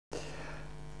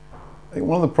I think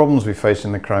one of the problems we face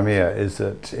in the Crimea is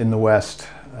that in the West,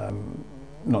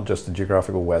 not just the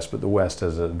geographical West, but the West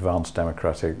as advanced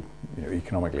democratic,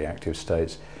 economically active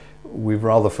states, we've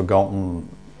rather forgotten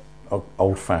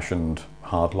old-fashioned,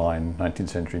 hardline 19th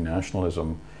century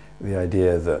nationalism, the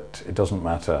idea that it doesn't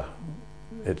matter,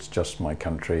 it's just my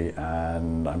country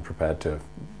and I'm prepared to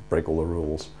break all the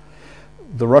rules.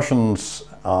 The Russians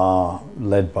are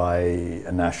led by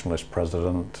a nationalist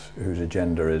president whose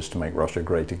agenda is to make Russia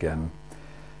great again.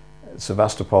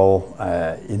 Sevastopol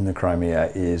in the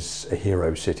Crimea is a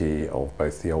hero city of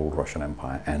both the old Russian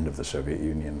Empire and of the Soviet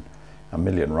Union. 1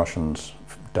 million Russians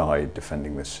died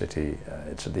defending this city.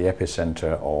 It's at the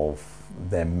epicenter of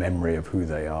their memory of who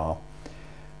they are.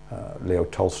 Leo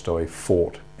Tolstoy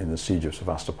fought in the siege of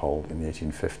Sevastopol in the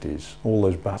 1850s. All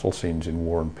those battle scenes in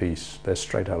War and Peace, they're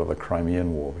straight out of the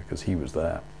Crimean War because he was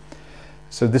there.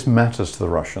 So this matters to the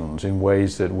Russians in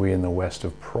ways that we in the West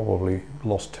have probably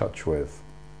lost touch with.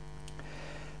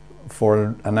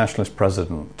 For a nationalist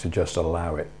president to just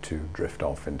allow it to drift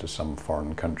off into some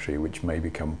foreign country which may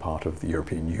become part of the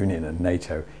European Union and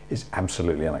NATO is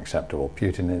absolutely unacceptable.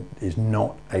 Putin is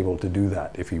not able to do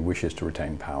that if he wishes to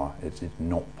retain power. It's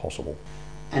not possible.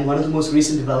 And one of the most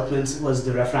recent developments was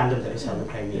the referendum that was held in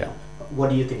Crimea. Yeah. What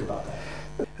do you think about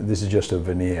that? This is just a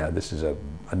veneer. This is a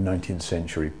 19th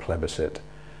century plebiscite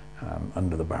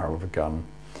under the barrel of a gun.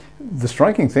 The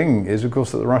striking thing is, of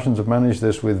course, that the Russians have managed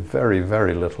this with very,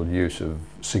 very little use of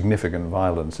significant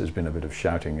violence. There's been a bit of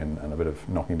shouting and a bit of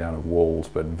knocking down of walls,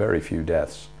 but very few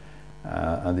deaths.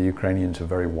 And the Ukrainians have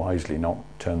very wisely not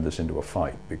turned this into a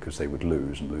fight because they would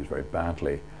lose and lose very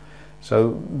badly.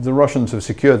 So the Russians have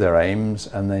secured their aims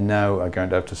and they now are going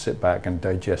to have to sit back and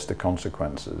digest the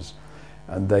consequences.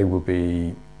 And they will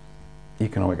be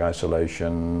economic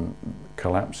isolation,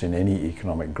 collapse in any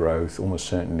economic growth, almost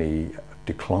certainly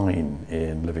decline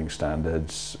in living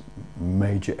standards,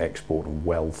 major export of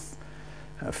wealth,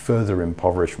 further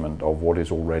impoverishment of what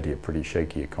is already a pretty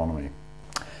shaky economy.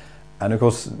 And of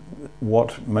course,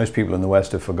 what most people in the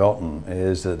West have forgotten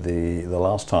is that the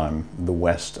last time the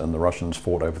West and the Russians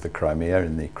fought over the Crimea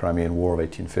in the Crimean War of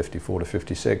 1854 to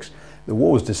 56, the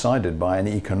war was decided by an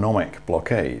economic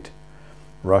blockade.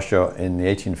 Russia in the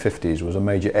 1850s was a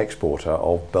major exporter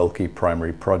of bulky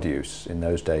primary produce, in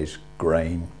those days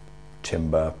grain,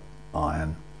 timber,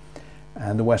 iron,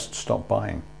 and the West stopped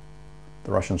buying.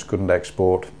 The Russians couldn't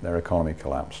export, their economy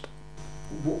collapsed.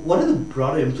 What are the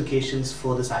broader implications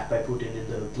for this act by Putin in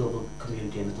the global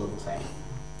community and the global climate?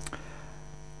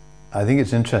 I think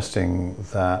it's interesting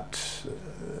that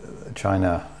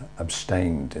China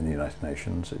abstained in the United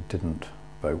Nations. It didn't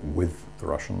vote with the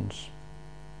Russians,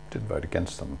 didn't vote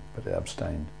against them, but it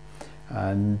abstained.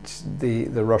 And the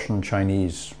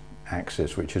Russian-Chinese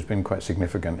axis, which has been quite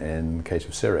significant in the case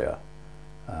of Syria,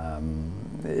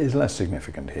 is less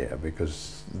significant here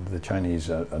because the Chinese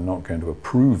are not going to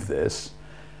approve this,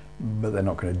 but they're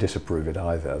not going to disapprove it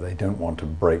either. They don't want to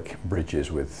break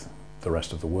bridges with the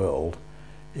rest of the world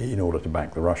in order to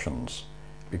back the Russians,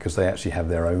 because they actually have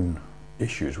their own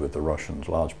issues with the Russians.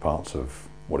 Large parts of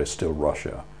what is still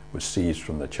Russia was seized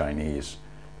from the Chinese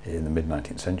in the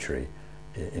mid-19th century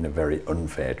in a very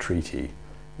unfair treaty,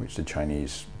 which the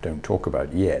Chinese don't talk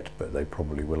about yet, but they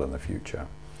probably will in the future.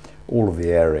 All of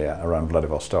the area around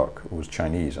Vladivostok was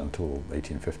Chinese until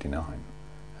 1859.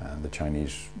 And the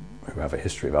Chinese, who have a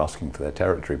history of asking for their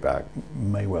territory back,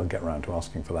 may well get around to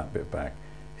asking for that bit back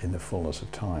in the fullness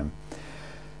of time.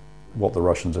 What the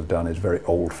Russians have done is very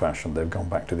old-fashioned. They've gone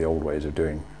back to the old ways of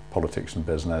doing politics and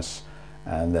business,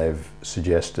 and they've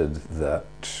suggested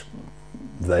that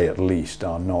they at least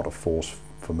are not a force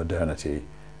for modernity,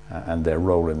 and their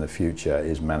role in the future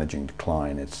is managing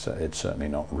decline. It's certainly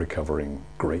not recovering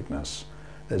greatness.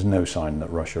 There's no sign that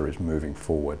Russia is moving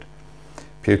forward.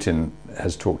 Putin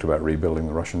has talked about rebuilding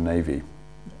the Russian Navy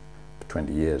for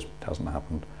 20 years. It hasn't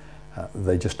happened.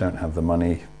 They just don't have the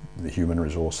money, the human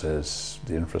resources,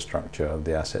 the infrastructure,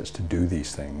 the assets to do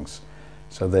these things.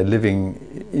 So they're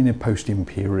living in a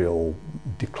post-imperial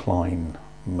decline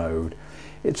mode.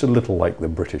 It's a little like the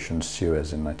British and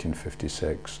Suez in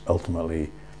 1956.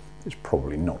 Ultimately, it's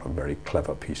probably not a very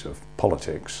clever piece of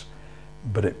politics,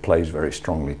 but it plays very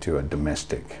strongly to a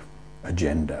domestic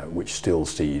agenda which still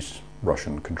sees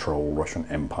Russian control, Russian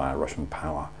empire, Russian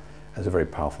power as a very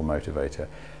powerful motivator.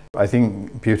 I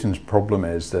think Putin's problem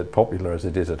is that, popular as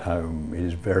it is at home, it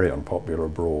is very unpopular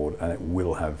abroad and it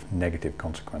will have negative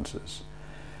consequences.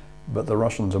 But the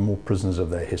Russians are more prisoners of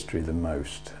their history than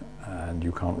most, and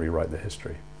you can't rewrite the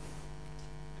history.